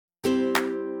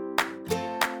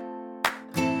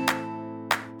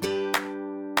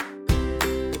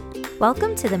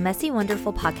Welcome to the Messy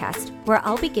Wonderful podcast, where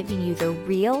I'll be giving you the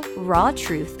real, raw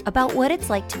truth about what it's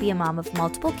like to be a mom of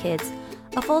multiple kids,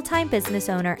 a full-time business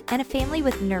owner, and a family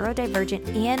with neurodivergent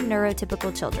and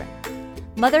neurotypical children.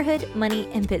 Motherhood, money,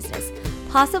 and business,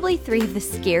 possibly three of the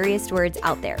scariest words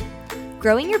out there.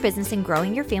 Growing your business and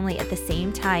growing your family at the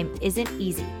same time isn't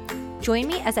easy. Join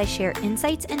me as I share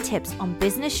insights and tips on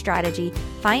business strategy,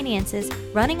 finances,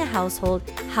 running a household,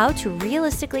 how to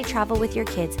realistically travel with your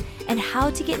kids, and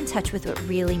how to get in touch with what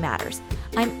really matters.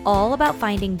 I'm all about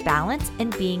finding balance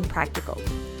and being practical.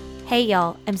 Hey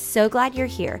y'all, I'm so glad you're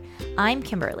here. I'm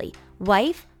Kimberly,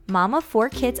 wife, mom of 4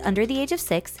 kids under the age of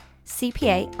 6,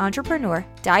 CPA, entrepreneur,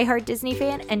 diehard Disney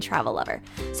fan, and travel lover.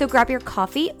 So grab your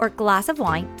coffee or glass of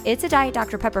wine, it's a Diet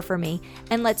Dr. Pepper for me,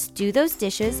 and let's do those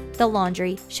dishes, the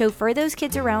laundry, chauffeur those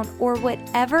kids around, or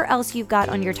whatever else you've got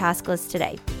on your task list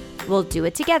today. We'll do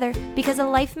it together because a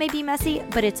life may be messy,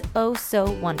 but it's oh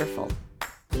so wonderful.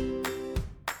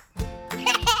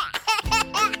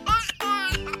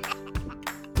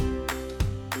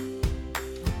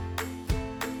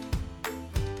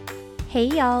 Hey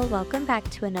y'all, welcome back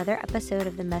to another episode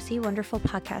of the Messy Wonderful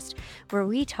podcast, where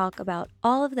we talk about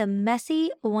all of the messy,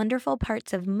 wonderful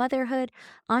parts of motherhood,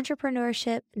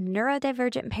 entrepreneurship,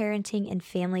 neurodivergent parenting, and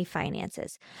family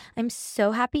finances. I'm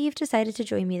so happy you've decided to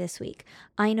join me this week.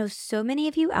 I know so many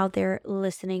of you out there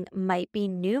listening might be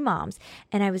new moms,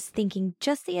 and I was thinking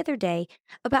just the other day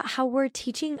about how we're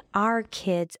teaching our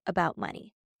kids about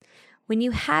money. When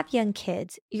you have young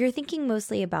kids, you're thinking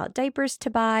mostly about diapers to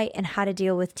buy and how to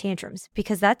deal with tantrums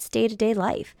because that's day-to-day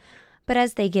life. But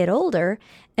as they get older,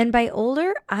 and by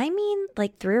older, I mean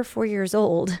like 3 or 4 years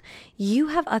old, you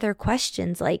have other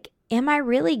questions like, am I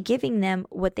really giving them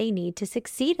what they need to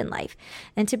succeed in life?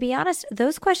 And to be honest,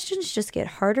 those questions just get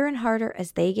harder and harder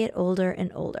as they get older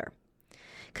and older.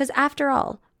 Because after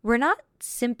all, we're not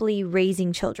simply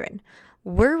raising children.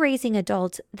 We're raising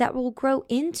adults that will grow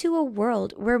into a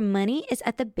world where money is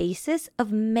at the basis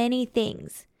of many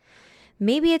things.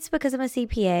 Maybe it's because I'm a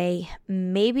CPA.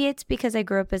 Maybe it's because I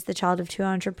grew up as the child of 2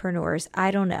 entrepreneurs. I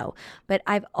don't know. But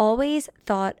I've always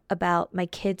thought about my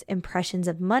kids' impressions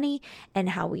of money and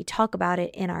how we talk about it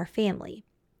in our family.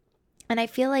 And I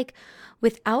feel like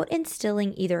without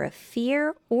instilling either a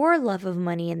fear or love of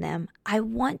money in them, I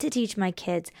want to teach my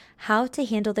kids how to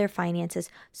handle their finances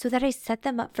so that I set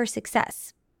them up for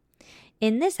success.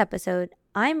 In this episode,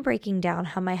 I'm breaking down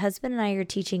how my husband and I are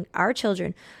teaching our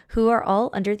children, who are all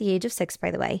under the age of 6,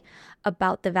 by the way,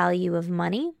 about the value of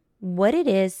money, what it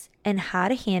is, and how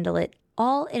to handle it,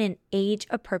 all in an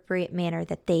age-appropriate manner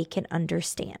that they can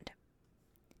understand.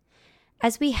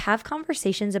 As we have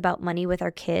conversations about money with our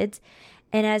kids,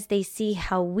 and as they see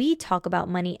how we talk about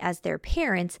money as their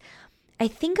parents, I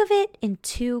think of it in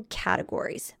 2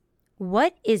 categories.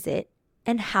 What is it,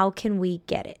 and how can we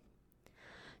get it?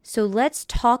 So let's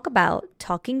talk about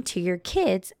talking to your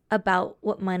kids about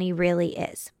what money really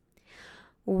is.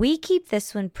 We keep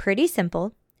this one pretty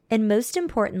simple, and most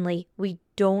importantly, we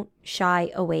don't shy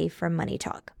away from money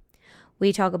talk.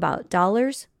 We talk about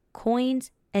dollars, coins,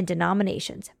 and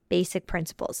denominations, basic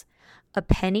principles. A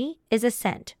penny is a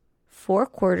cent. 4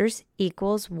 quarters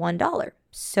equals $1,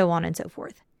 so on and so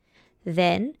forth.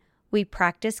 Then we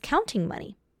practice counting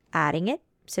money, adding it,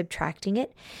 subtracting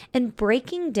it, and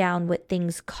breaking down what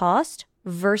things cost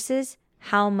versus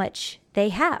how much they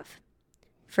have.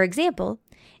 For example,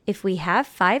 if we have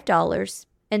 $5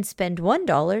 and spend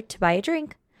 $1 to buy a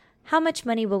drink, how much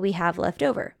money will we have left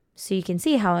over? So you can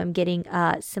see how I'm getting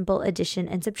simple addition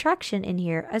and subtraction in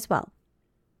here as well.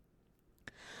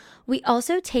 We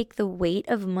also take the weight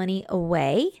of money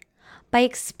away by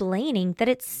explaining that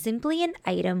it's simply an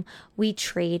item we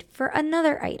trade for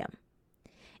another item.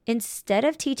 Instead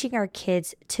of teaching our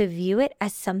kids to view it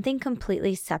as something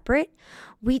completely separate,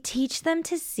 we teach them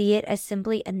to see it as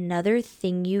simply another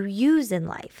thing you use in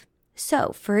life.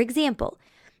 So, for example,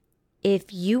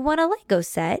 if you want a Lego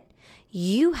set,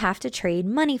 you have to trade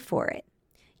money for it.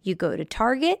 You go to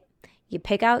Target, you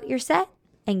pick out your set,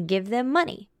 and give them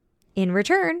money. In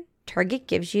return, Target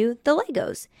gives you the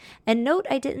Legos. And note,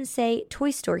 I didn't say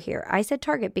toy store here. I said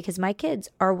Target because my kids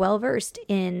are well versed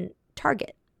in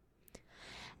Target.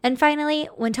 And finally,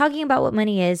 when talking about what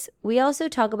money is, we also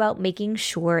talk about making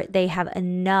sure they have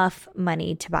enough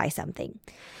money to buy something.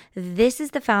 This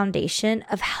is the foundation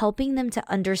of helping them to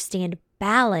understand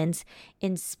balance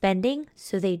in spending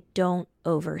so they don't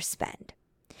overspend.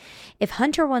 If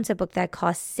Hunter wants a book that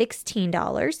costs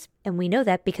 $16, and we know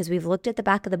that because we've looked at the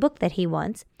back of the book that he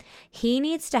wants, he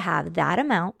needs to have that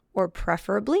amount or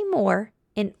preferably more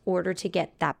in order to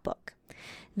get that book.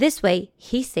 This way,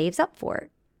 he saves up for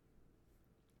it.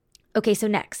 Okay, so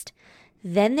next,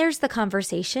 Then there's the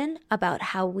conversation about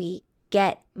how we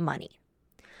get money.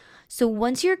 So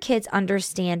once your kids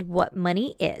understand what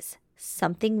money is,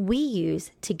 something we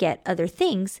use to get other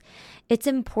things, it's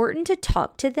important to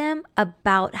talk to them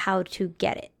about how to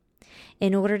get it.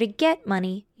 In order to get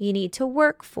money, you need to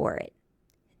work for it.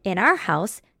 In our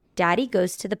house, Daddy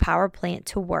goes to the power plant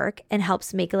to work and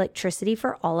helps make electricity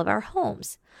for all of our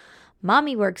homes.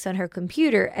 Mommy works on her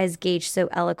computer, as Gage so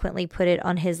eloquently put it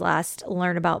on his last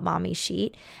Learn About Mommy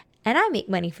sheet, and I make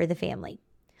money for the family.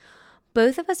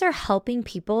 Both of us are helping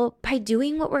people by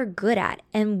doing what we're good at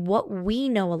and what we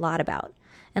know a lot about.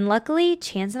 And luckily,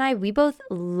 Chance and I, we both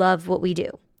love what we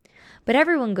do. But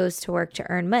everyone goes to work to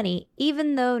earn money,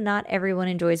 even though not everyone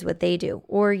enjoys what they do,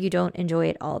 or you don't enjoy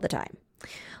it all the time.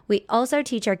 We also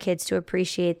teach our kids to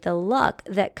appreciate the luck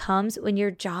that comes when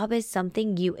your job is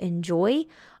something you enjoy,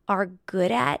 are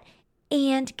good at,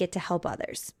 and get to help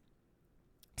others.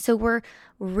 So we're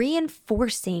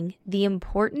reinforcing the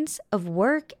importance of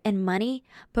work and money,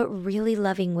 but really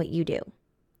loving what you do.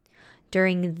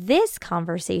 During this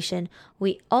conversation,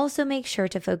 we also make sure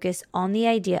to focus on the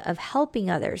idea of helping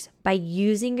others by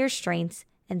using your strengths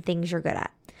and things you're good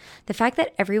at. The fact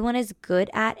that everyone is good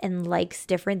at and likes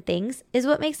different things is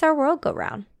what makes our world go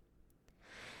round.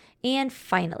 And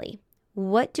finally,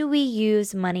 what do we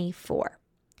use money for?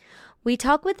 We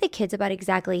talk with the kids about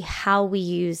exactly how we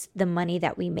use the money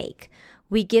that we make.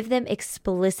 We give them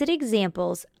explicit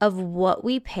examples of what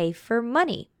we pay for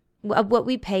money, what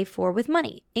we pay for with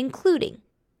money, including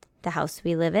the house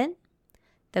we live in,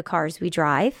 the cars we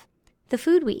drive, the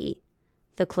food we eat,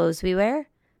 the clothes we wear,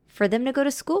 for them to go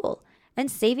to school, and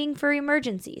saving for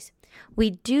emergencies.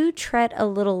 We do tread a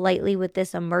little lightly with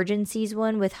this emergencies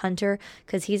one with Hunter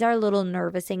because he's our little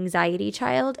nervous anxiety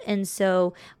child. And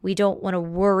so we don't want to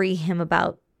worry him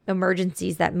about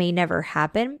emergencies that may never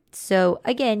happen. So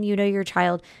again, you know your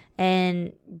child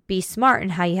and be smart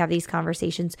in how you have these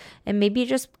conversations, and maybe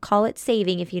just call it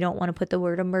saving if you don't want to put the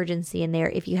word emergency in there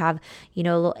if you have, a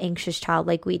little anxious child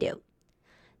like we do.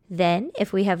 Then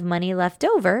if we have money left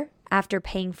over after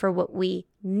paying for what we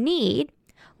need,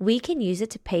 we can use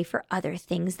it to pay for other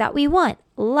things that we want,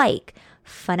 like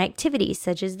fun activities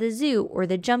such as the zoo or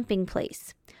the jumping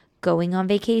place, going on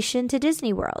vacation to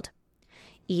Disney World,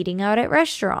 eating out at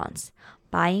restaurants,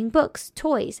 buying books,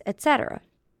 toys, etc.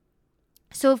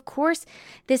 So of course,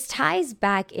 this ties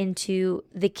back into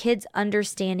the kids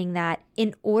understanding that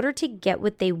in order to get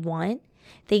what they want,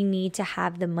 they need to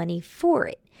have the money for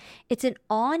it. It's an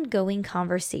ongoing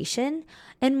conversation,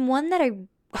 and one that I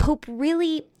hope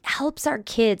really helps our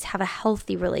kids have a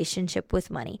healthy relationship with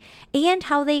money and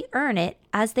how they earn it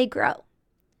as they grow.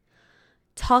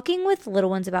 Talking with little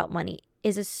ones about money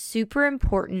is a super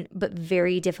important but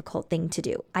very difficult thing to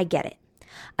do. I get it.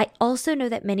 I also know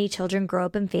that many children grow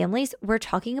up in families where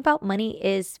talking about money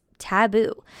is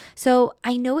taboo. So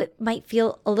I know it might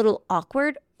feel a little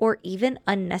awkward or even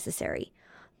unnecessary.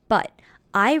 But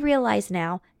I realize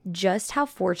now just how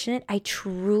fortunate I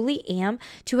truly am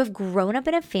to have grown up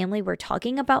in a family where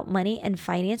talking about money and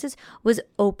finances was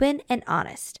open and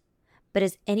honest. But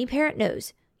as any parent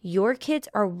knows, your kids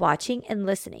are watching and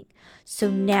listening.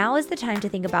 So now is the time to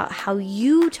think about how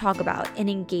you talk about and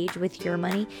engage with your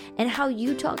money and how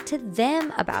you talk to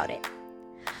them about it.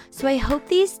 So I hope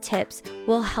these tips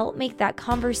will help make that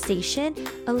conversation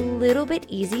a little bit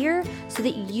easier so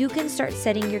that you can start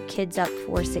setting your kids up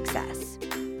for success.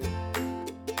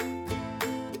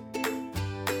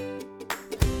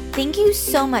 Thank you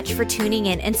so much for tuning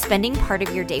in and spending part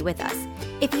of your day with us.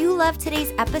 If you loved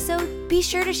today's episode, be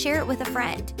sure to share it with a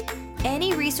friend.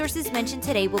 Any resources mentioned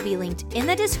today will be linked in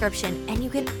the description, and you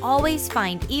can always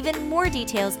find even more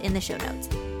details in the show notes.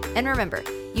 And remember,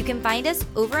 you can find us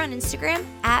over on Instagram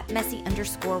at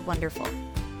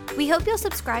messy_wonderful. We hope you'll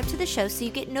subscribe to the show so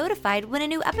you get notified when a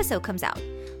new episode comes out.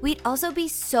 We'd also be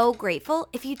so grateful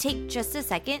if you take just a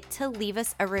second to leave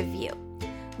us a review.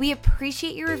 We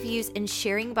appreciate your reviews and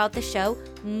sharing about the show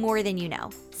more than you know.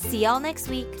 See y'all next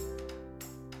week.